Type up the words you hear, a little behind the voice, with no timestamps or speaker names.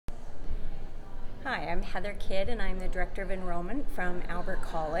Hi, I'm Heather Kidd, and I'm the Director of Enrollment from Albert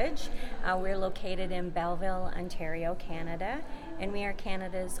College. We're located in Belleville, Ontario, Canada, and we are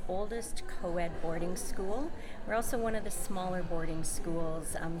Canada's oldest co-ed boarding school. We're also one of the smaller boarding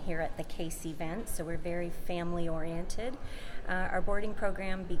schools here at the CAIS event, so we're very family-oriented. Our boarding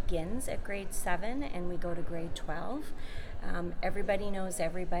program begins at grade 7 and we go to grade 12. Everybody knows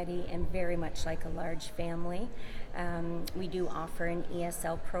everybody and very much like a large family. We do offer an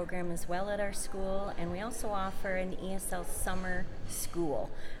ESL program as well at our school, and we also offer an ESL summer school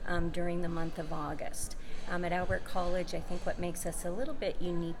during the month of August. At Albert College, I think what makes us a little bit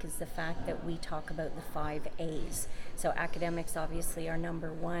unique is the fact that we talk about the 5 A's. So academics obviously are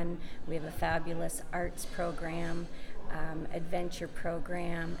number one. We have a fabulous arts program, adventure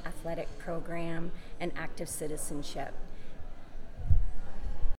program, athletic program, and active citizenship.